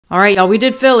Alright, y'all, we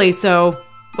did Philly, so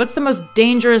what's the most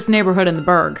dangerous neighborhood in the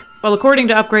Burgh? Well, according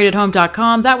to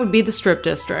UpgradedHome.com, that would be the Strip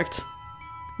District,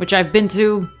 which I've been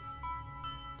to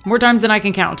more times than I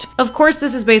can count. Of course,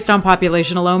 this is based on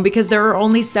population alone because there are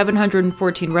only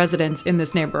 714 residents in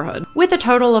this neighborhood, with a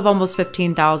total of almost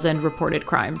 15,000 reported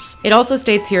crimes. It also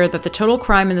states here that the total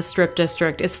crime in the Strip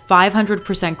District is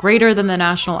 500% greater than the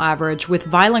national average, with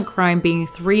violent crime being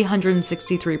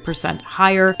 363%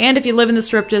 higher. And if you live in the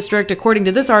Strip District, according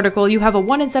to this article, you have a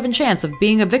 1 in 7 chance of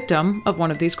being a victim of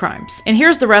one of these crimes. And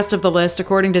here's the rest of the list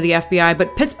according to the FBI,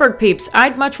 but Pittsburgh peeps,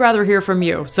 I'd much rather hear from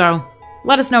you, so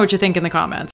let us know what you think in the comments.